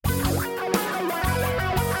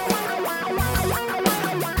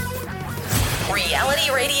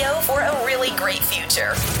great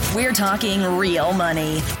future. We're talking real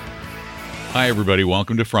money. Hi, everybody.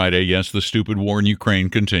 Welcome to Friday. Yes, the stupid war in Ukraine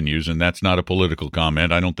continues, and that's not a political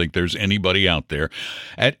comment. I don't think there's anybody out there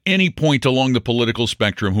at any point along the political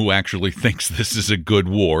spectrum who actually thinks this is a good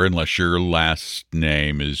war, unless your last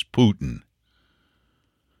name is Putin.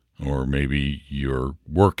 Or maybe you're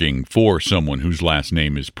working for someone whose last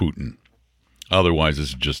name is Putin. Otherwise,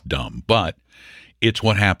 it's just dumb. But it's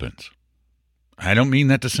what happens. I don't mean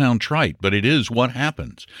that to sound trite, but it is what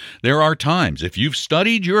happens. There are times, if you've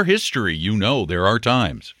studied your history, you know there are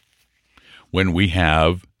times when we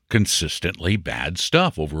have consistently bad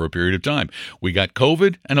stuff over a period of time. We got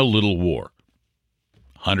COVID and a little war.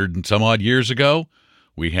 100 and some odd years ago,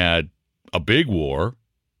 we had a big war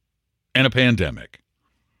and a pandemic.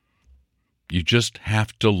 You just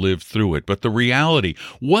have to live through it. But the reality,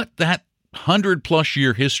 what that 100-plus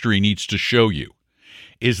year history needs to show you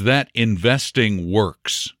is that investing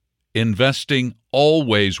works. Investing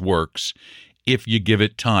always works if you give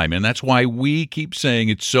it time. And that's why we keep saying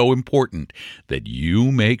it's so important that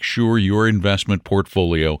you make sure your investment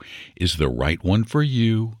portfolio is the right one for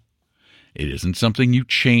you. It isn't something you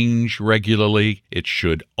change regularly. It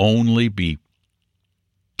should only be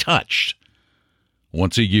touched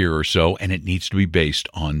once a year or so, and it needs to be based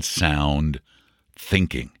on sound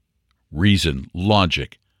thinking, reason,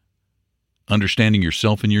 logic, understanding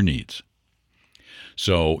yourself and your needs.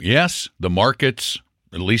 So, yes, the markets,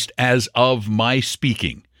 at least as of my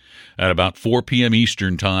speaking, at about 4 p.m.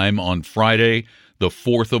 Eastern Time on Friday, the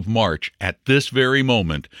 4th of March, at this very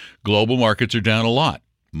moment, global markets are down a lot.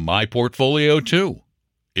 My portfolio, too,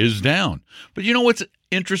 is down. But you know what's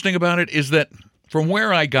interesting about it is that from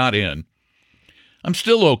where I got in, I'm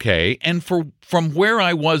still okay. And from where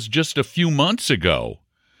I was just a few months ago,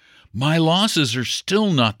 my losses are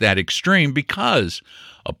still not that extreme because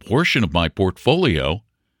a portion of my portfolio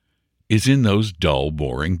is in those dull,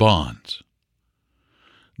 boring bonds.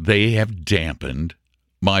 They have dampened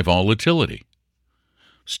my volatility.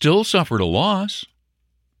 Still suffered a loss,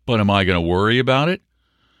 but am I going to worry about it?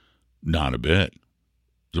 Not a bit.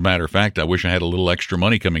 As a matter of fact, I wish I had a little extra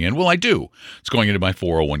money coming in. Well, I do. It's going into my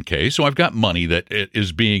 401k, so I've got money that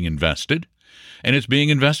is being invested, and it's being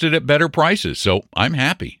invested at better prices, so I'm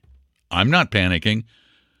happy. I'm not panicking.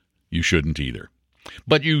 You shouldn't either.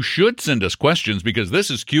 But you should send us questions because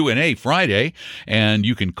this is Q&A Friday, and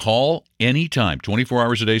you can call anytime, 24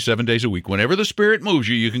 hours a day, 7 days a week. Whenever the spirit moves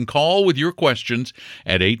you, you can call with your questions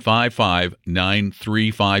at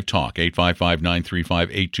 855-935-TALK,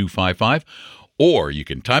 855-935-8255, or you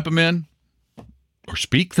can type them in or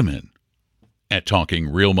speak them in at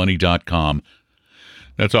talkingrealmoney.com.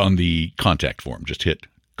 That's on the contact form. Just hit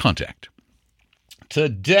contact.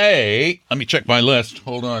 Today, let me check my list.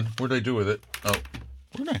 Hold on. What did I do with it? Oh,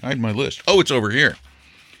 where did I hide my list? Oh, it's over here.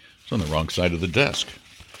 It's on the wrong side of the desk.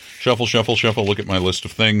 Shuffle, shuffle, shuffle. Look at my list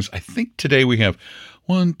of things. I think today we have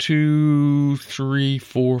 1, 2, 3,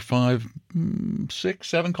 4, 5, 6,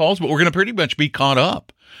 7 calls, but we're going to pretty much be caught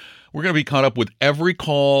up. We're going to be caught up with every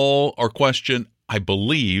call or question, I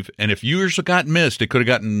believe, and if yours got missed, it could have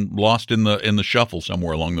gotten lost in the shuffle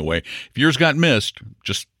somewhere along the way. If yours got missed,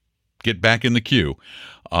 just get back in the queue.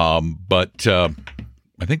 But I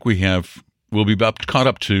think we'll be about caught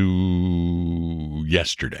up to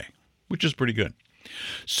yesterday, which is pretty good.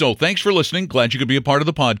 So thanks for listening. Glad you could be a part of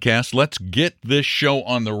the podcast. Let's get this show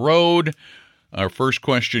on the road. Our first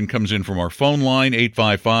question comes in from our phone line,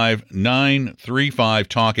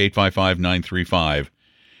 855-935-TALK,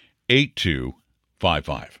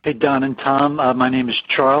 855-935-8255. Hey, Don and Tom. My name is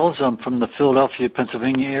Charles. I'm from the Philadelphia,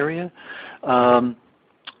 Pennsylvania area.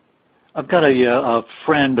 I've got a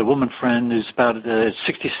woman friend who's about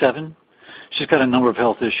 67. She's got a number of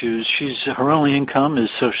health issues. Her only income is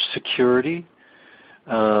Social Security.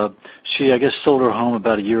 She, I guess, sold her home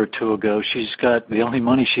about a year or two ago. She's got the only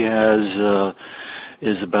money she has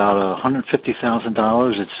is about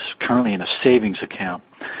 $150,000. It's currently in a savings account.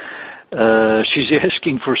 She's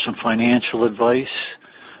asking for some financial advice.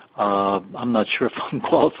 I'm not sure if I'm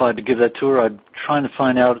qualified to give that to her. I'm trying to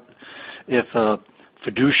find out if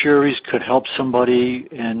fiduciaries could help somebody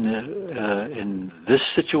in this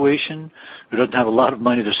situation who doesn't have a lot of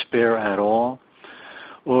money to spare at all,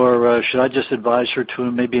 or should I just advise her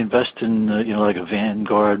to maybe invest in like a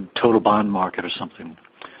Vanguard total bond market or something?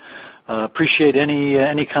 Appreciate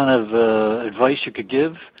any kind of advice you could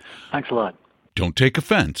give. Thanks a lot. Don't take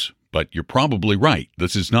offense, but you're probably right.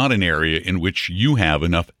 This is not an area in which you have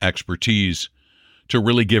enough expertise to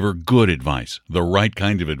really give her good advice, the right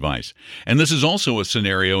kind of advice. And this is also a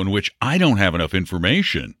scenario in which I don't have enough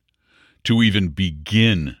information to even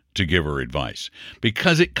begin to give her advice,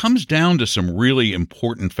 because it comes down to some really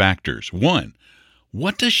important factors. One,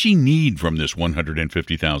 What does she need from this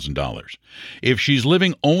 $150,000? If she's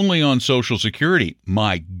living only on Social Security,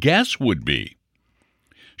 my guess would be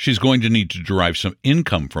she's going to need to derive some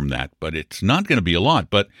income from that, but it's not going to be a lot.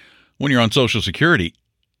 But when you're on Social Security,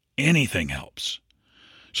 anything helps.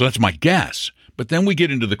 So that's my guess. But then we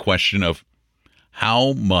get into the question of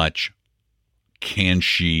how much can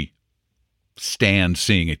she stand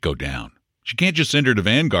seeing it go down? She can't just send her to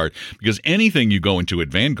Vanguard, because anything you go into at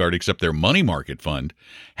Vanguard except their money market fund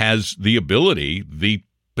has the ability, the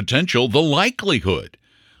potential, the likelihood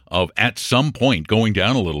of at some point going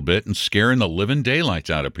down a little bit and scaring the living daylights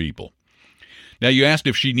out of people. Now, you asked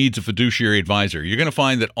if she needs a fiduciary advisor. You're going to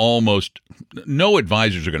find that almost no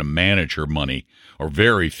advisors are going to manage her money, or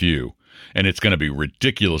very few, and it's going to be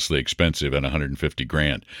ridiculously expensive at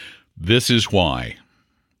 $150,000. This is why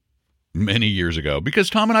many years ago, because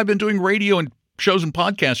Tom and I have been doing radio and shows and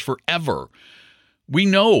podcasts forever, we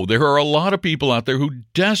know there are a lot of people out there who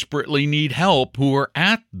desperately need help, who are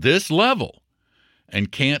at this level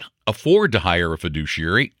and can't afford to hire a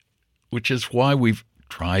fiduciary, which is why we've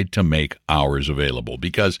tried to make ours available,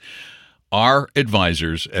 because our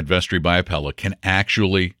advisors at Vestry by Appella can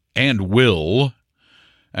actually and will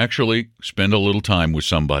actually spend a little time with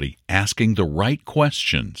somebody, asking the right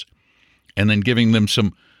questions, and then giving them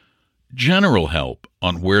some general help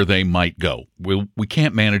on where they might go. We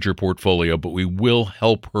can't manage her portfolio, but we will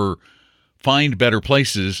help her find better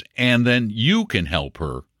places, and then you can help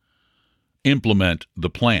her implement the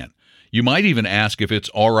plan. You might even ask if it's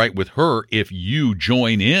all right with her if you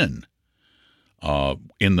join in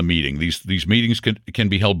the meeting. These meetings can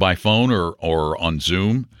be held by phone or on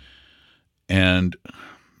Zoom, and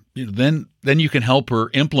then you can help her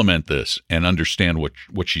implement this and understand what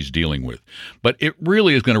she's dealing with. But it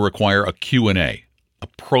really is going to require a Q&A, a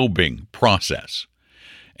probing process.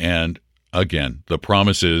 And again, the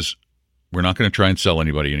promise is we're not going to try and sell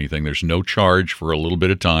anybody anything. There's no charge for a little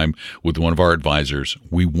bit of time with one of our advisors.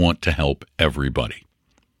 We want to help everybody.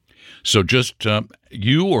 So just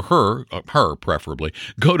you or her preferably,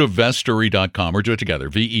 go to vestory.com, or do it together,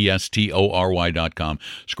 VESTORY.com.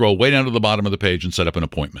 Scroll way down to the bottom of the page and set up an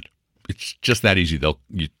appointment. It's just that easy.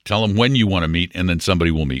 You tell them when you want to meet, and then somebody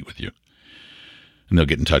will meet with you. And they'll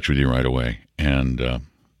get in touch with you right away. And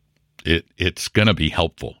it's going to be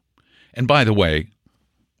helpful. And by the way,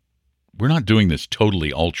 we're not doing this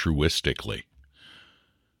totally altruistically.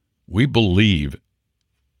 We believe,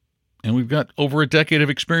 and we've got over a decade of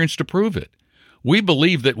experience to prove it, we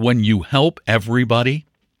believe that when you help everybody,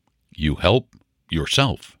 you help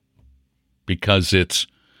yourself. Because it's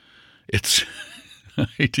I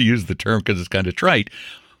hate to use the term because it's kind of trite,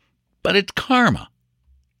 but it's karma.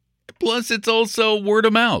 Plus, it's also word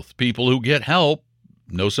of mouth. People who get help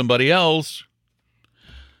know somebody else.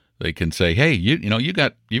 They can say, hey, you've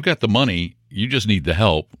got the money. You just need the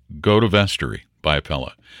help. Go to Vestry by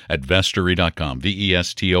Appella at vestory.com,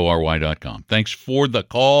 VESTORY.com. Thanks for the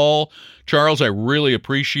call, Charles. I really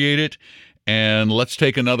appreciate it. And let's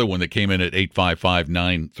take another one that came in at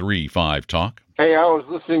 855-935-TALK. Hey, I was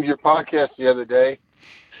listening to your podcast the other day,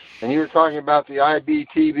 and you were talking about the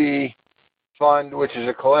IBTB fund, which is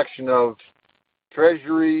a collection of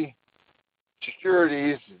Treasury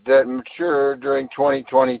securities that mature during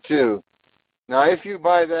 2022. Now, if you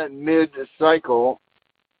buy that mid-cycle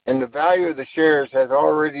and the value of the shares has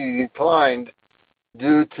already declined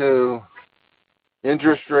due to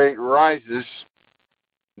interest rate rises,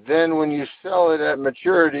 then when you sell it at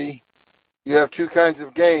maturity, you have two kinds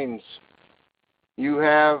of gains. You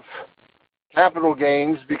have capital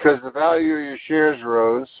gains because the value of your shares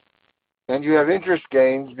rose, and you have interest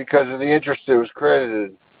gains because of the interest that was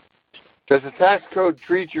credited. Does the tax code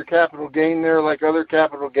treat your capital gain there like other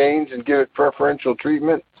capital gains and give it preferential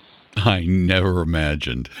treatment? I never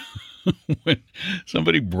imagined. When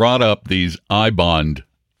somebody brought up these I-bond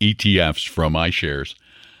ETFs from iShares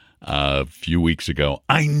a few weeks ago,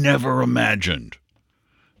 I never imagined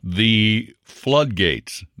the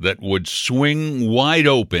floodgates that would swing wide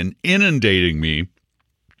open, inundating me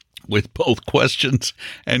with both questions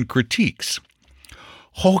and critiques.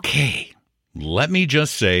 Okay, let me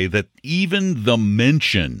just say that even the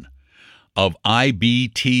mention of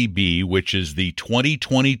IBTB, which is the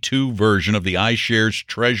 2022 version of the iShares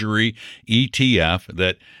Treasury ETF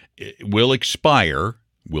that will expire,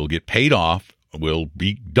 will get paid off, will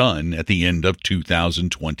be done at the end of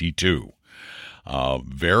 2022.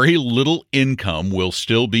 Very little income will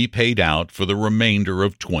still be paid out for the remainder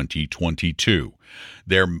of 2022.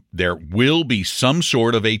 There will be some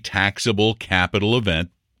sort of a taxable capital event.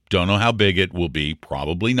 Don't know how big it will be.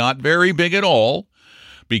 Probably not very big at all,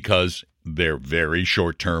 because they're very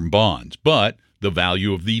short-term bonds. But the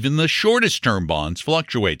value of even the shortest term bonds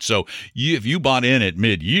fluctuates. So if you bought in at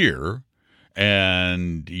mid-year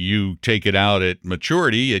and you take it out at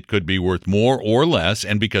maturity, it could be worth more or less.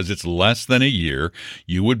 And because it's less than a year,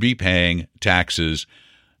 you would be paying taxes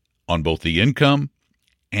on both the income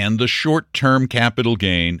and the short-term capital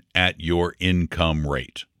gain at your income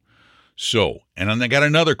rate. So, and then I got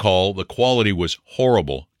another call. The quality was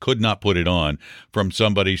horrible. Could not put it on, from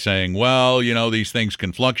somebody saying, well, you know, these things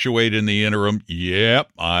can fluctuate in the interim.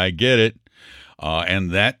 Yep, I get it.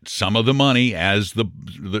 And that some of the money, as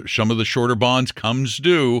some of the shorter bonds comes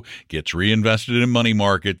due, gets reinvested in money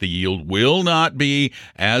market. The yield will not be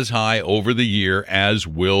as high over the year as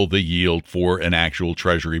will the yield for an actual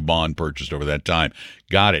treasury bond purchased over that time.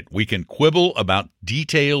 Got it. We can quibble about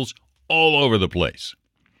details all over the place.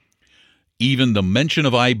 Even the mention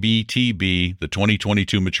of IBTB, the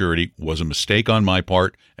 2022 maturity, was a mistake on my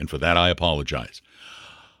part, and for that I apologize.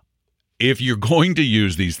 If you're going to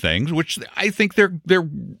use these things, which I think they're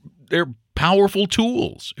powerful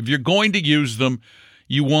tools, if you're going to use them,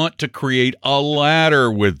 you want to create a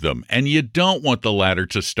ladder with them. And you don't want the ladder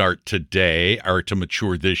to start today or to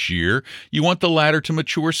mature this year. You want the ladder to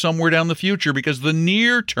mature somewhere down the future, because the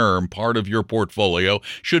near-term part of your portfolio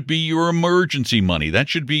should be your emergency money. That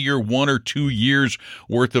should be your 1 or 2 years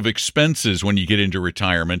worth of expenses when you get into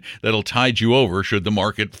retirement that'll tide you over should the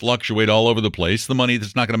market fluctuate all over the place, the money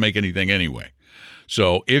that's not going to make anything anyway.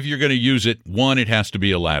 So if you're going to use it, 1, it has to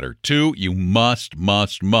be a ladder. 2, you must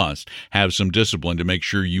have some discipline to make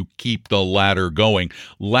sure you keep the ladder going.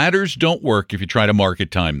 Ladders don't work if you try to market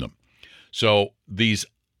time them. So these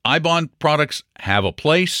iBond products have a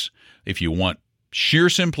place. If you want sheer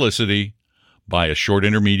simplicity, buy a short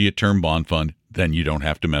intermediate term bond fund. Then you don't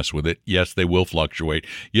have to mess with it. Yes, they will fluctuate.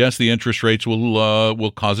 Yes, the interest rates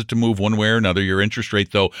will cause it to move one way or another. Your interest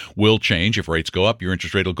rate, though, will change. If rates go up, your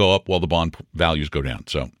interest rate will go up while the bond values go down.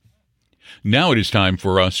 So now it is time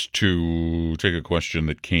for us to take a question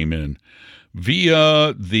that came in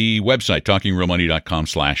via the website,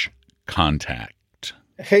 talkingrealmoney.com/contact.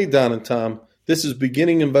 Hey, Don and Tom. This is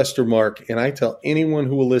beginning investor Mark, and I tell anyone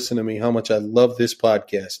who will listen to me how much I love this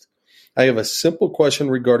podcast. I have a simple question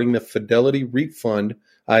regarding the Fidelity REIT fund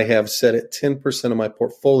I have set at 10% of my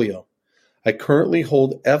portfolio. I currently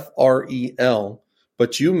hold FREL,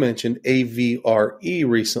 but you mentioned AVRE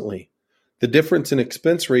recently. The difference in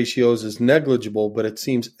expense ratios is negligible, but it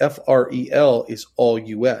seems FREL is all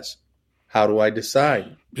U.S. How do I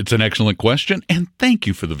decide? It's an excellent question, and thank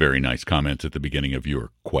you for the very nice comments at the beginning of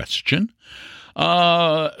your question.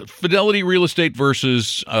 Fidelity Real Estate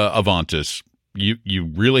versus Avantis. You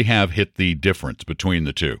really have hit the difference between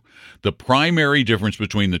the two. The primary difference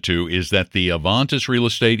between the two is that the Avantis Real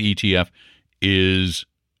Estate ETF is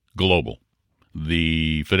global.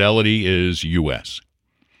 The Fidelity is U.S.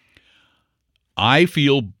 I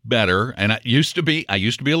feel better, and I used to be a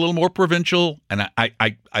little more provincial, and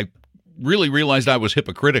I really realized I was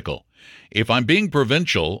hypocritical. If I'm being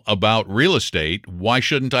provincial about real estate, why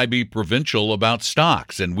shouldn't I be provincial about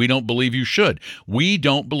stocks? And we don't believe you should. We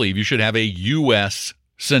don't believe you should have a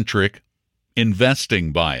U.S.-centric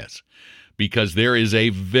investing bias, because there is a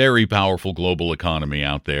very powerful global economy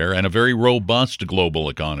out there and a very robust global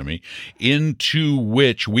economy into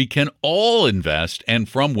which we can all invest and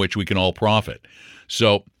from which we can all profit.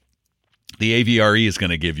 So the AVRE is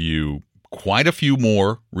going to give you quite a few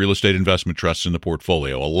more real estate investment trusts in the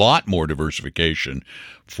portfolio, a lot more diversification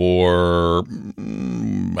for,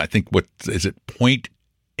 I think, what is it,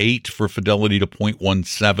 0.8 for Fidelity to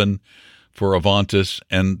 0.17 for Avantis,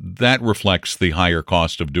 and that reflects the higher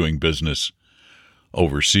cost of doing business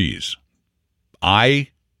overseas.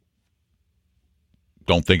 I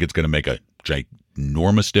don't think it's going to make a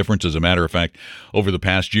enormous difference. As a matter of fact, over the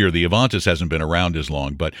past year, the Avantis hasn't been around as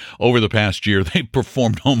long, but over the past year, they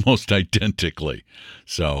performed almost identically.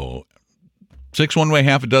 So 6 one way,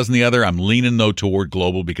 half a dozen the other. I'm leaning, though, toward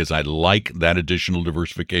global because I like that additional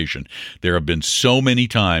diversification. There have been so many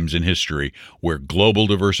times in history where global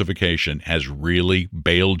diversification has really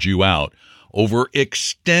bailed you out over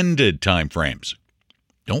extended time frames.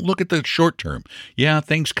 Don't look at the short term. Yeah,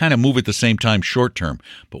 things kind of move at the same time short term,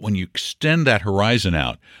 but when you extend that horizon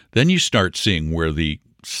out, then you start seeing where the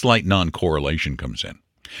slight non-correlation comes in.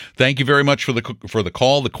 Thank you very much for the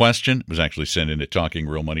call. The question was actually sent in at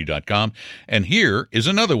talkingrealmoney.com, and here is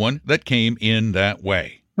another one that came in that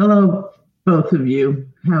way. Hello, both of you.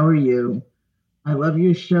 How are you? I love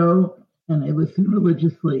your show, and I listen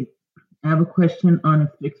religiously. I have a question on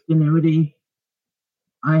a fixed annuity.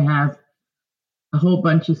 I have a whole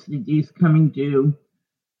bunch of CDs coming due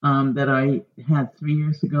that I had 3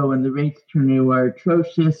 years ago, and the rates to renew are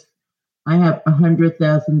atrocious. I have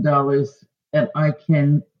 $100,000 that I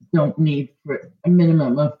don't need for a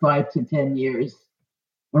minimum of 5 to 10 years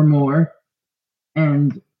or more.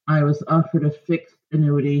 And I was offered a fixed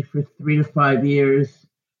annuity for 3 to 5 years.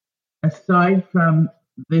 Aside from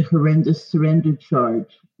the horrendous surrender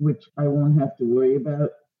charge, which I won't have to worry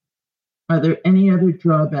about, are there any other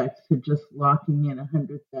drawbacks to just locking in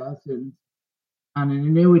 $100,000 on an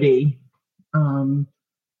annuity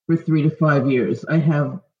for 3 to 5 years? I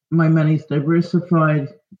have my money's diversified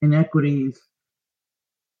in equities,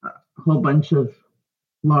 a whole bunch of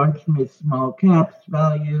large, mid, small caps,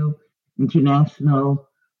 value, international,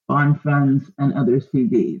 bond funds, and other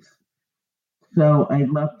CDs. So I'd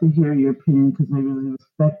love to hear your opinion because I really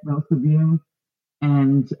respect both of you,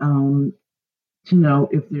 and to know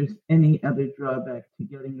if there's any other drawback to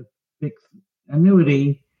getting a fixed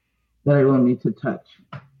annuity that I will need to touch.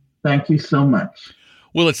 Thank you so much.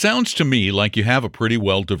 Well, it sounds to me like you have a pretty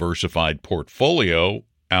well diversified portfolio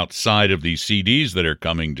outside of these CDs that are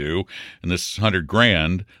coming due and this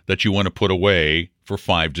 $100,000 that you want to put away for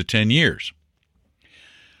 5 to 10 years.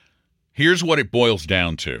 Here's what it boils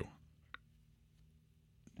down to.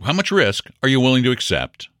 How much risk are you willing to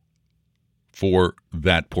accept for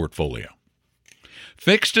that portfolio?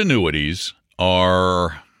 Fixed annuities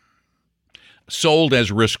are sold as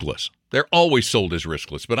riskless. They're always sold as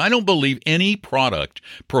riskless, but I don't believe any product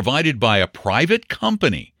provided by a private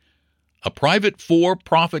company, a private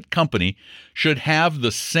for-profit company, should have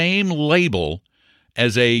the same label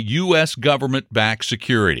as a U.S. government-backed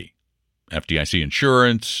security, FDIC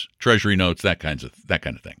insurance, Treasury notes, that kind of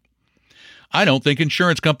thing. I don't think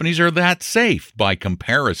insurance companies are that safe by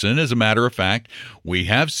comparison. As a matter of fact, we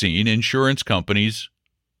have seen insurance companies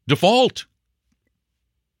default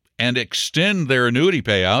and extend their annuity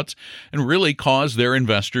payouts and really cause their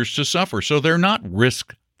investors to suffer. So they're not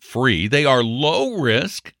risk-free. They are low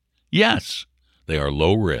risk. Yes, they are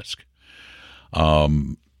low risk.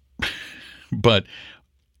 But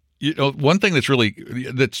one thing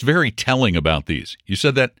that's very telling about these, you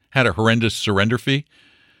said that had a horrendous surrender fee.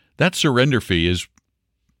 That surrender fee is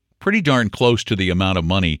pretty darn close to the amount of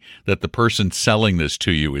money that the person selling this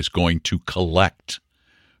to you is going to collect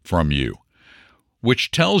from you,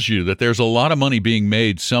 which tells you that there's a lot of money being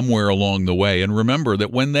made somewhere along the way. And remember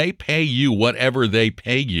that when they pay you whatever they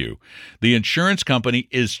pay you, the insurance company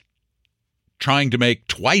is trying to make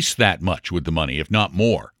twice that much with the money, if not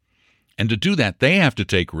more. And to do that, they have to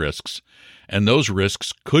take risks, and those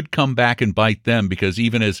risks could come back and bite them, because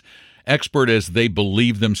even as expert as they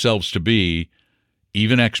believe themselves to be,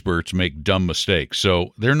 even experts make dumb mistakes.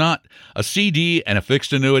 So they're not, a CD and a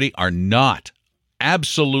fixed annuity are not,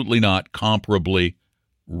 absolutely not comparably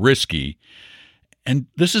risky. And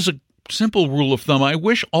this is a simple rule of thumb. I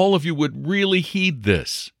wish all of you would really heed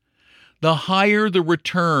this. The higher the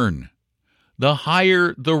return, the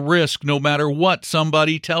higher the risk, no matter what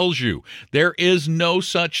somebody tells you. There is no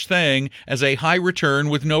such thing as a high return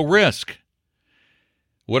with no risk.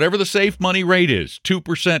 Whatever the safe money rate is,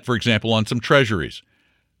 2%, for example, on some treasuries,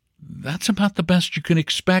 that's about the best you can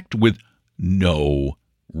expect with no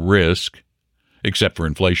risk, except for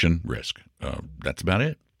inflation risk. That's about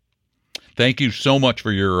it. Thank you so much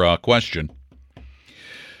for your question.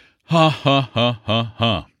 All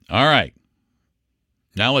right.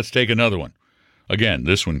 Now let's take another one. Again,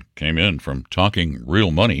 this one came in from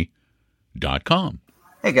TalkingRealMoney.com.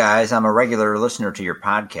 Hey, guys. I'm a regular listener to your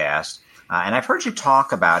podcast. And I've heard you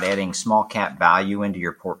talk about adding small cap value into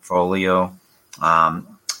your portfolio. And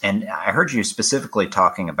I heard you specifically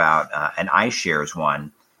talking about an iShares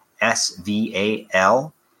one,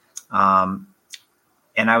 SVAL. And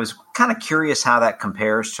I was kind of curious how that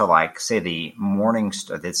compares to, like, say, the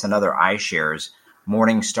Morningstar. It's another iShares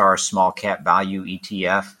Morningstar Small Cap Value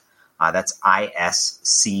ETF. That's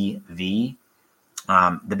ISCV.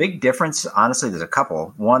 The big difference, honestly, there's a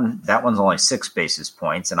couple. One, that one's only 6 basis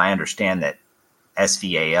points, and I understand that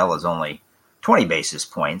SVAL is only 20 basis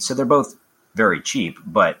points, so they're both very cheap.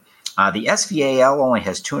 But the SVAL only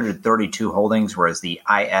has 232 holdings, whereas the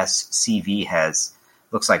ISCV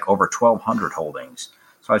looks like over 1,200 holdings.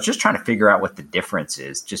 So I was just trying to figure out what the difference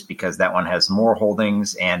is, just because that one has more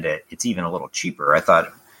holdings and it's even a little cheaper. I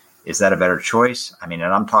thought, is that a better choice? I mean,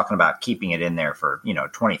 and I'm talking about keeping it in there for,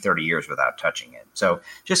 20, 30 years without touching it. So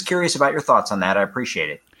just curious about your thoughts on that. I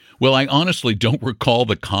appreciate it. Well, I honestly don't recall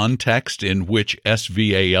the context in which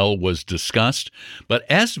SVAL was discussed, but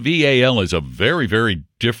SVAL is a very, very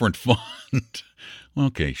different fund.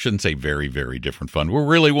 Okay, shouldn't say very, very different fund. When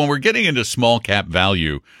we're getting into small cap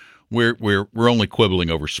value, we're only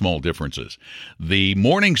quibbling over small differences. The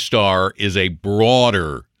Morningstar is a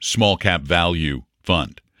broader small cap value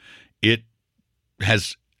fund. It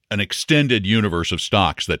has an extended universe of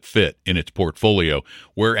stocks that fit in its portfolio,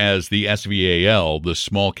 whereas the SVAL, the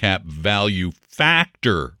Small Cap Value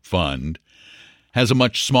Factor Fund, has a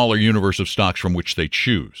much smaller universe of stocks from which they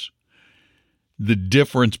choose. The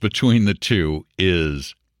difference between the two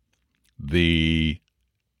is the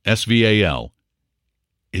SVAL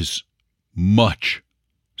is much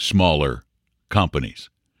smaller companies.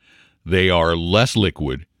 They are less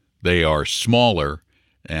liquid, they are smaller,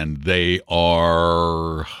 and they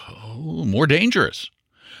are more dangerous.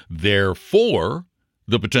 Therefore,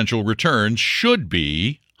 the potential returns should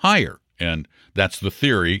be higher. And that's the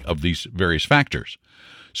theory of these various factors.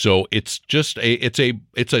 So it's just it's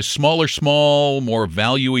a smaller, more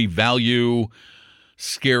value,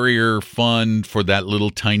 scarier fund for that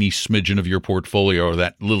little tiny smidgen of your portfolio, or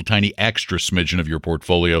that little tiny extra smidgen of your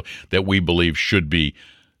portfolio that we believe should be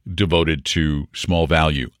devoted to small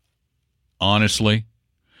value. Honestly,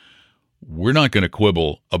 we're not going to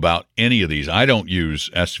quibble about any of these. I don't use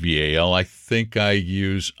SVAL. I think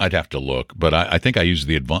I'd have to look, but I think I use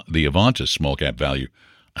the Avantis small cap value.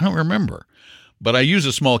 I don't remember. But I use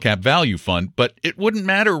a small cap value fund, but it wouldn't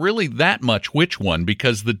matter really that much which one,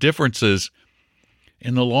 because the differences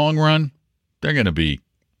in the long run, they're going to be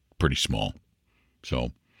pretty small.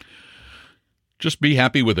 So just be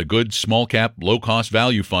happy with a good small cap, low cost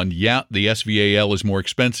value fund. Yeah, the SVAL is more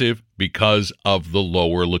expensive because of the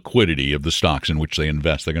lower liquidity of the stocks in which they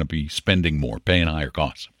invest. They're going to be spending more, paying higher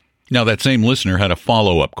costs. Now, that same listener had a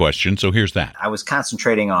follow-up question, so here's that. I was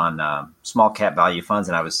concentrating on small cap value funds,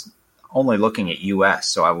 and I was only looking at U.S.,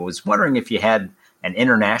 so I was wondering if you had an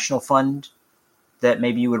international fund that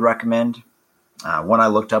maybe you would recommend. One I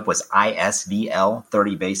looked up was ISVL,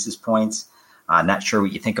 30 basis points. Not sure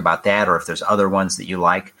what you think about that, or if there's other ones that you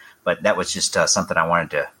like, but that was just something I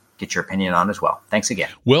wanted to get your opinion on as well. Thanks again.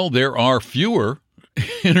 Well, there are fewer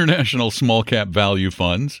international small cap value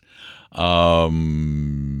funds.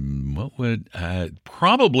 What would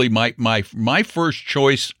probably my first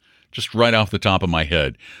choice, just right off the top of my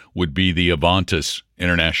head, would be the Avantis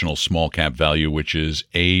International Small Cap Value, which is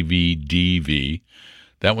AVDV.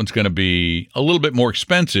 That one's going to be a little bit more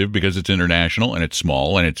expensive because it's international and it's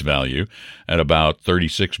small and it's value at about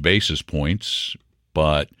 36 basis points,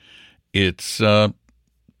 but it's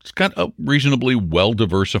got a reasonably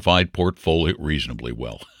well-diversified portfolio. Reasonably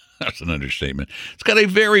well. That's an understatement. It's got a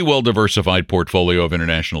very well-diversified portfolio of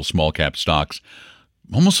international small-cap stocks,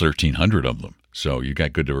 almost 1,300 of them. So you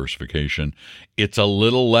got good diversification. It's a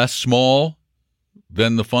little less small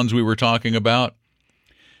than the funds we were talking about.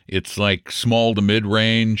 It's like small to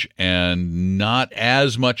mid-range and not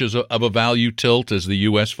as much of a value tilt as the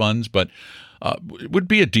U.S. funds, but it would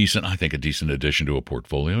be a decent addition to a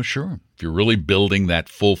portfolio, sure. If you're really building that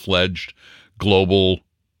full-fledged global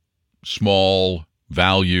small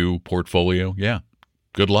value portfolio, yeah,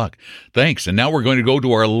 good luck. Thanks. And now we're going to go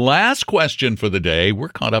to our last question for the day. We're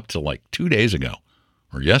caught up to like 2 days ago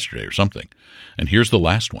or yesterday or something. And here's the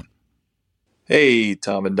last one. Hey,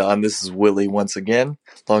 Tom and Don, this is Willie once again,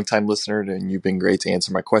 longtime listener, and you've been great to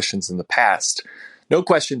answer my questions in the past. No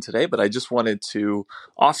question today, but I just wanted to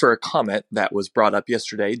offer a comment that was brought up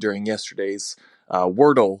yesterday during yesterday's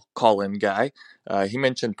Wordle call-in guy. He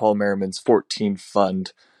mentioned Paul Merriman's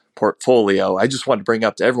 14-fund portfolio. I just wanted to bring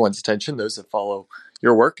up to everyone's attention, those that follow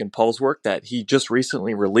your work and Paul's work, that he just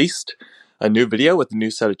recently released a new video with a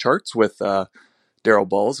new set of charts with Daryl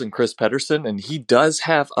Bowles and Chris Pedersen, and he does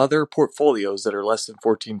have other portfolios that are less than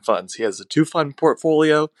 14 funds. He has a 2-fund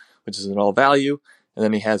portfolio, which is an all value, and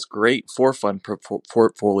then he has great 4-fund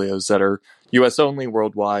portfolios that are U.S. only,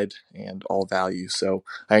 worldwide, and all value. So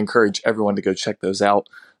I encourage everyone to go check those out.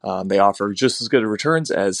 They offer just as good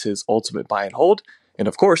returns as his ultimate buy and hold, and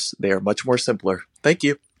of course, they are much more simpler. Thank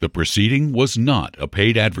you. The proceeding was not a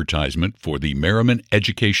paid advertisement for the Merriman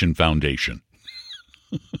Education Foundation.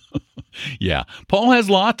 Yeah, Paul has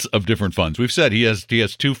lots of different funds. We've said he has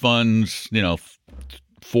 2 funds,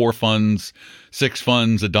 4 funds, 6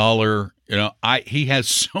 funds, $1. He has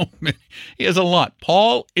so many. He has a lot.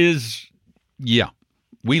 Paul is,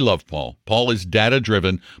 we love Paul. Paul is data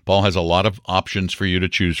driven. Paul has a lot of options for you to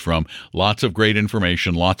choose from. Lots of great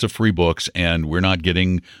information, lots of free books, and we're not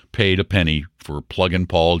getting paid a penny for plugging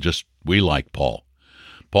Paul. Just we like Paul.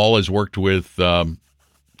 Paul has worked with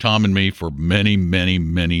Tom and me for many, many,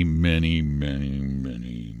 many, many, many,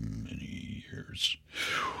 many, many years.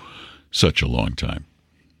 Such a long time.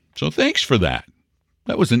 So thanks for that.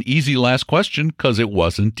 That was an easy last question because it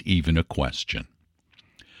wasn't even a question.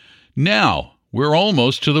 Now, we're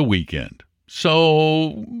almost to the weekend.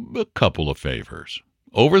 So a couple of favors.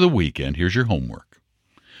 Over the weekend, here's your homework.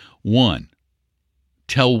 1,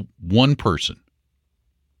 tell one person.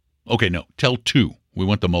 Okay, no, tell 2. We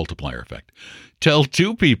want the multiplier effect. Tell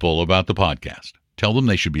 2 people about the podcast. Tell them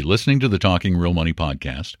they should be listening to the Talking Real Money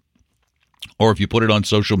podcast. Or if you put it on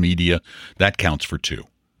social media, that counts for 2.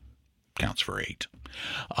 Counts for 8.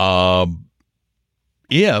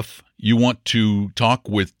 If you want to talk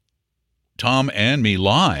with Tom and me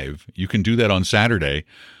live, you can do that on Saturday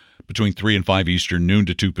between 3 and 5 Eastern, noon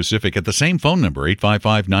to 2 Pacific, at the same phone number,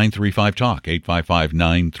 855-935-TALK,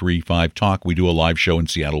 855-935-TALK. We do a live show in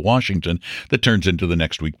Seattle, Washington that turns into the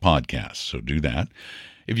next week podcast, so do that.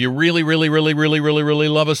 If you really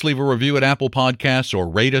love us, leave a review at Apple Podcasts or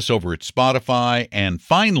rate us over at Spotify. And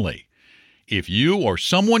finally, if you or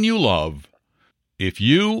someone you love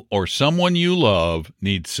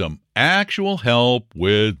needs some actual help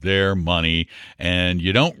with their money and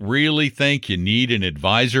you don't really think you need an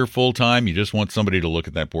advisor full-time, you just want somebody to look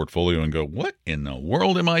at that portfolio and go, what in the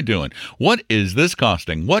world am I doing? What is this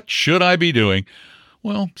costing? What should I be doing?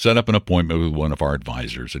 Well, set up an appointment with one of our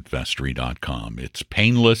advisors at Vestry.com. It's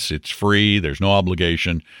painless, it's free, there's no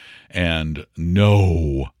obligation, and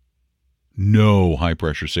no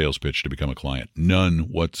high-pressure sales pitch to become a client. None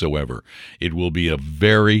whatsoever. It will be a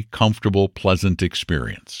very comfortable, pleasant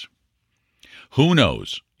experience. Who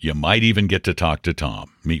knows? You might even get to talk to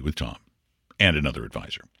Tom, meet with Tom, and another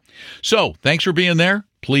advisor. So, thanks for being there.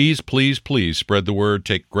 Please spread the word.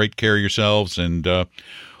 Take great care of yourselves, and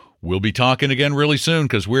we'll be talking again really soon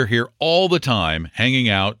because we're here all the time, hanging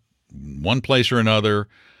out, one place or another,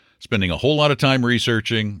 spending a whole lot of time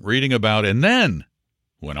researching, reading about, and then,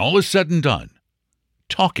 when all is said and done,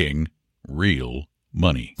 talking real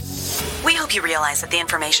money. We hope you realize that the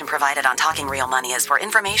information provided on Talking Real Money is for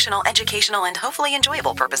informational, educational, and hopefully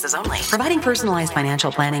enjoyable purposes only. Providing personalized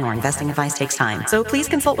financial planning or investing advice takes time, so please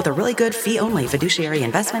consult with a really good fee-only fiduciary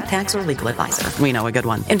investment, tax, or legal advisor. We know a good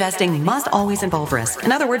one. Investing must always involve risk.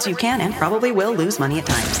 In other words, you can and probably will lose money at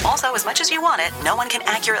times. Also, as much as you want it, no one can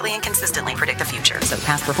accurately and consistently predict the future, so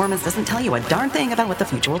past performance doesn't tell you a darn thing about what the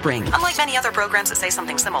future will bring. Unlike many other programs that say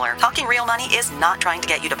something similar, Talking Real Money is not trying to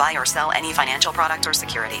get you to buy or sell any financial products or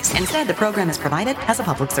securities. Instead, the program is provided as a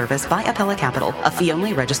public service by Appella Capital, a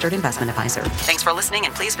fee-only registered investment advisor. Thanks for listening,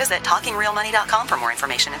 and please visit TalkingRealMoney.com for more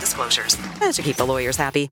information and disclosures. That should keep the lawyers happy.